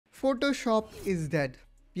Photoshop is dead.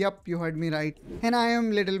 Yep, you heard me right. And I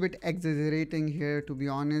am a little bit exaggerating here, to be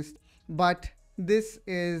honest. But this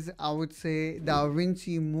is, I would say, Da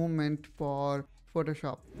Vinci moment for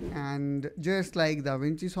Photoshop. And just like Da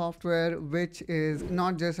Vinci software, which is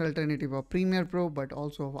not just alternative of Premiere Pro, but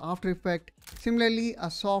also of After Effects. Similarly,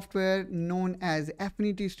 a software known as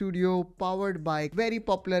Affinity Studio, powered by very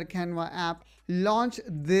popular Canva app, launched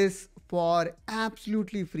this for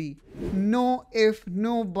absolutely free. No if,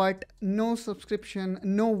 no but, no subscription,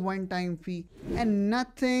 no one-time fee, and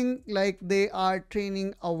nothing like they are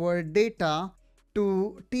training our data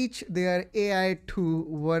to teach their AI to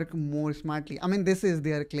work more smartly. I mean, this is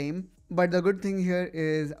their claim. But the good thing here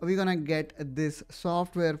is we're gonna get this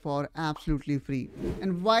software for absolutely free.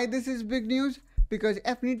 And why this is big news? Because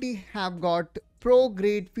Affinity have got pro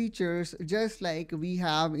grade features just like we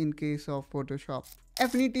have in case of Photoshop.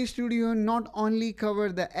 Affinity Studio not only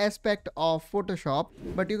cover the aspect of Photoshop,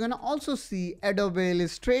 but you're gonna also see Adobe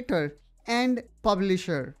Illustrator and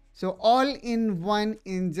Publisher. So all in one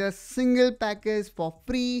in just single package for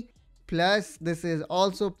free. Plus this is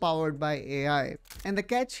also powered by AI. And the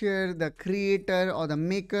catch here, the creator or the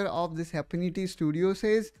maker of this Affinity Studio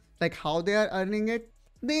says, like how they are earning it.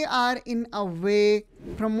 They are in a way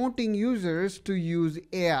promoting users to use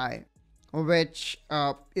AI, which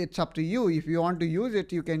it's up to you. If you want to use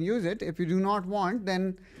it, you can use it. If you do not want,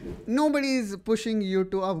 then nobody is pushing you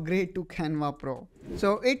to upgrade to Canva Pro.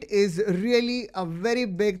 So it is really a very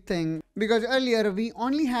big thing, because earlier we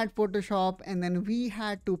only had Photoshop and then we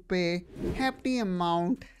had to pay hefty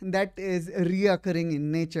amount that is reoccurring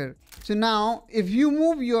in nature. So now if you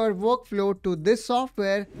move your workflow to this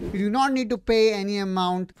software, you do not need to pay any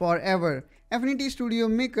amount forever. Affinity Studio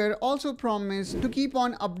Maker also promised to keep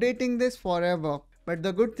on updating this forever. But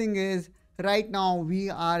the good thing is, right now we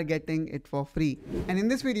are getting it for free. And in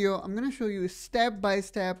this video, I'm going to show you step by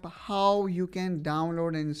step how you can download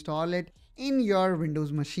and install it in your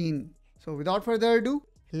Windows machine. So without further ado,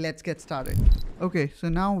 let's get started. Okay, so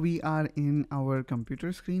now we are in our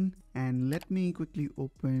computer screen, and let me quickly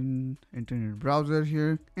open internet browser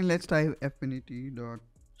here, and let's type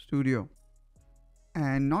affinity.studio.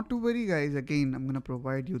 And not to worry guys, again I'm gonna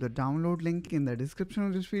provide you the download link in the description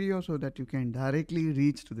of this video so that you can directly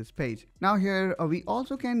reach to this page. Now here we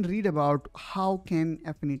also can read about how can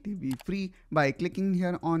Affinity be free by clicking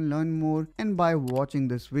here on learn more and by watching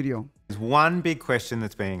this video. There's one big question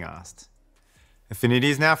that's being asked.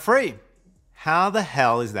 Affinity is now free. How the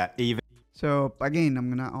hell is that even? So again, I'm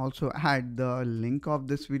gonna also add the link of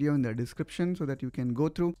this video in the description so that you can go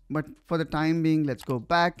through. But for the time being, let's go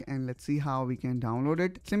back and let's see how we can download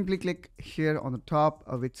it. Simply click here on the top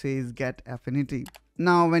which says Get Affinity.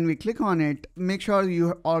 Now, when we click on it, make sure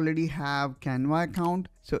you already have Canva account.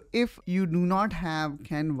 So if you do not have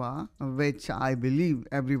Canva, which I believe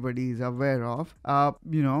everybody is aware of,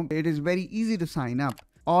 it is very easy to sign up.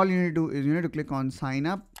 All you need to do is you need to click on sign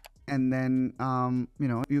up. And then,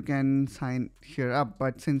 you can sign here up.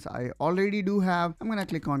 But since I already do have, I'm going to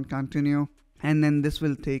click on continue. And then this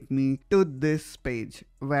will take me to this page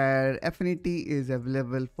where Affinity is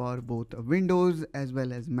available for both Windows as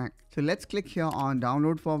well as Mac. So let's click here on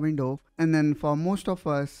download for Windows. And then for most of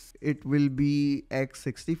us, it will be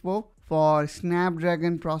x64. For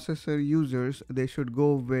Snapdragon processor users, they should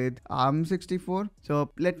go with ARM64.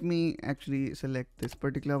 So let me actually select this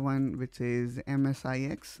particular one, which is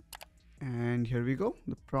MSIX. And here we go.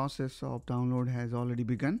 The process of download has already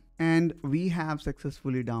begun and we have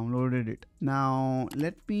successfully downloaded it. Now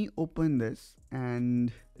let me open this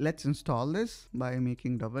and let's install this by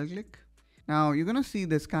making double click. Now you're gonna see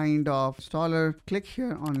this kind of installer. Click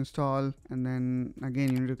here on install and then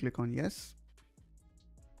again you need to click on yes.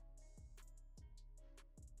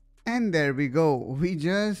 And there we go. We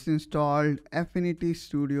just installed Affinity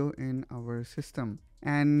Studio in our system.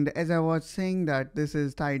 And as I was saying that this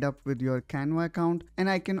is tied up with your Canva account, and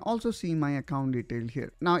I can also see my account detail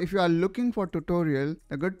here. Now, if you are looking for tutorial,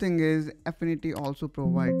 the good thing is Affinity also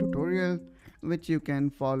provide tutorial which you can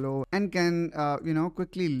follow and can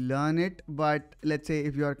quickly learn it. But let's say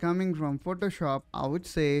if you are coming from Photoshop, I would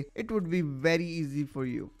say it would be very easy for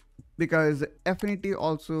you, because Affinity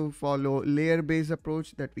also follow layer-based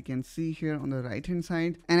approach that we can see here on the right hand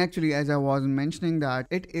side. And actually, as I was mentioning, that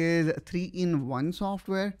it is 3-in-1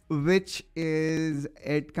 software, which is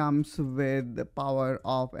it comes with the power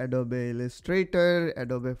of Adobe Illustrator,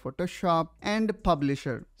 Adobe Photoshop, and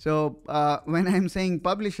Publisher. So when I'm saying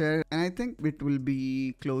Publisher, and I think it will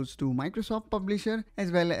be close to Microsoft Publisher,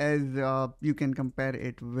 as well as you can compare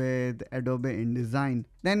it with Adobe InDesign.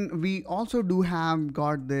 Then we also do have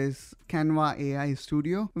got this is Canva AI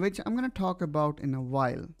Studio, which I'm going to talk about in a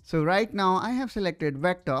while. So right now I have selected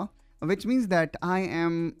vector, which means that I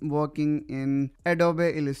am working in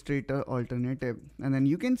Adobe Illustrator alternative. And then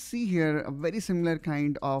you can see here a very similar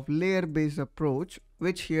kind of layer based approach,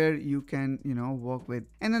 which here you can, work with.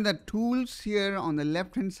 And then the tools here on the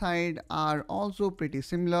left hand side are also pretty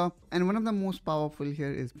similar. And one of the most powerful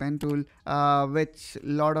here is pen tool, which a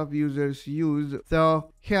lot of users use. So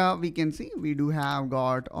here we can see we do have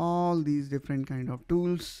got all these different kind of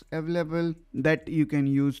tools available that you can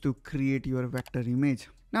use to create your vector image.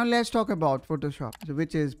 Now let's talk about Photoshop,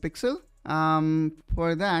 which is Pexels.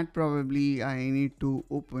 For that, probably I need to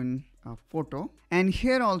open a photo. And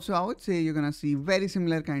here also, I would say you're gonna see very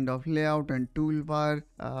similar kind of layout and toolbar.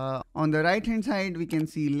 On the right hand side, we can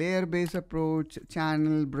see layer based approach,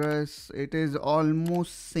 channel, brush. It is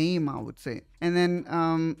almost same, I would say. And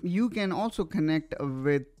then you can also connect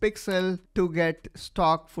with Pexels to get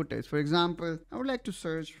stock footage. For example, I would like to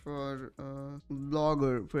search for a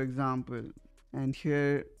vlogger, for example. And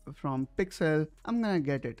here from Pexels, I'm gonna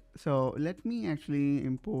get it. So let me actually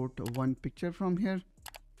import one picture from here.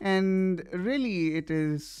 And really it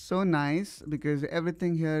is so nice because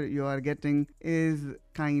everything here you are getting is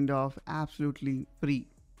kind of absolutely free,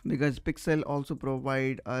 because Pexels also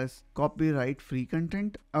provide us copyright free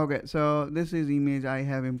content. Okay, so this is image I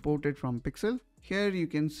have imported from Pexels. Here you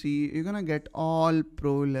can see you're gonna get all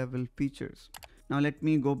pro level features. Now let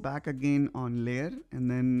me go back again on layer,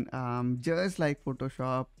 and then just like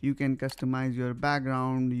Photoshop, you can customize your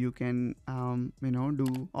background. You can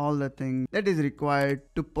do all the things that is required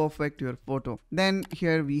to perfect your photo. Then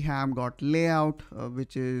here we have got layout,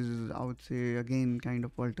 which is, I would say, again kind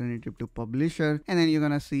of alternative to publisher. And then you're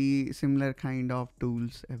gonna see similar kind of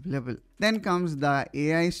tools available. Then comes the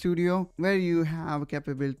AI Studio, where you have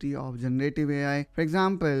capability of generative AI. For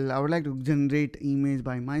example, I would like to generate image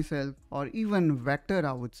by myself, or even vector,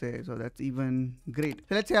 I would say. So that's even great.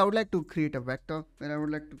 So let's say I would like to create a vector, where I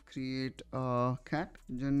would like to create a cat,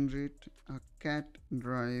 generate a cat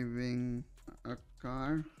driving a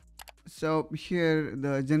car. So here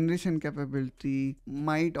the generation capability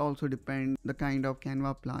might also depend the kind of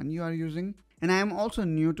Canva plan you are using. And I am also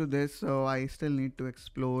new to this, so I still need to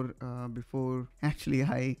explore before actually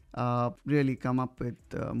I really come up with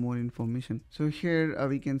more information. So here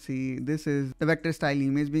we can see this is the vector style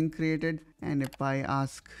image being created. And if I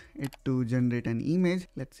ask it to generate an image,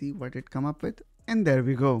 let's see what it come up with. And there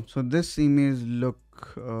we go. So this image look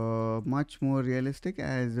much more realistic,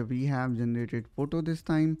 as we have generated photo this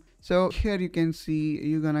time. So here you can see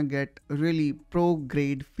you're gonna get really pro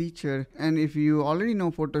grade feature. And if you already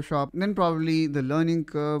know Photoshop, then probably the learning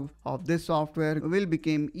curve of this software will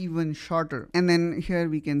become even shorter. And then here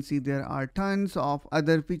we can see there are tons of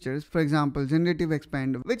other features. For example, generative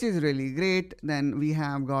expand, which is really great. Then we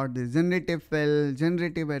have got this generative fill,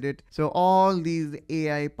 generative edit. So all these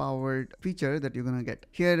AI powered features that you're gonna get.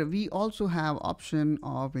 Here we also have option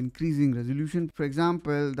of increasing resolution. For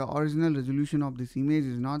example, the original resolution of this image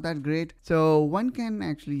is not that great, so one can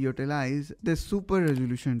actually utilize this super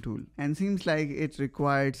resolution tool. And seems like it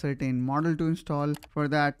required certain model to install. For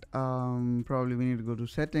that, probably we need to go to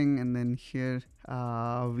setting, and then here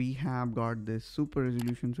we have got this super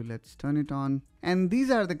resolution, so let's turn it on. And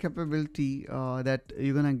these are the capability that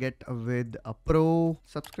you're gonna get with a pro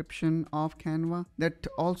subscription of Canva, that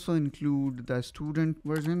also include the student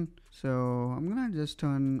version. So I'm gonna just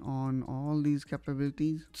turn on all these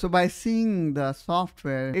capabilities. So by seeing the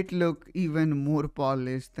software, it look even more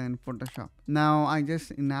polished than Photoshop. Now I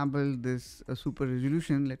just enabled this super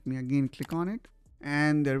resolution. Let me again click on it.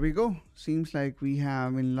 And there we go. Seems like we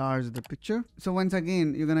have enlarged the picture. So once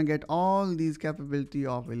again, you're gonna get all these capability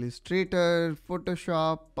of Illustrator,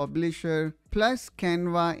 Photoshop, Publisher, plus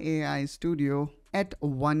Canva AI Studio at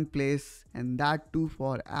one place, and that too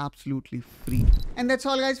for absolutely free. And that's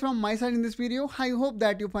all guys from my side in this video. I hope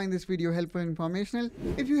that you find this video helpful and informational.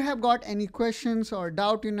 If you have got any questions or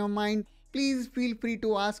doubt in your mind, please feel free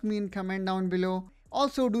to ask me in comment down below.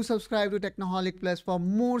 Also do subscribe to Technoholic Plus for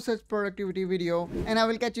more such productivity video, and I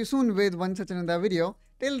will catch you soon with one such another video.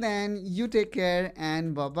 Till then, you take care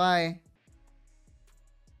and bye bye.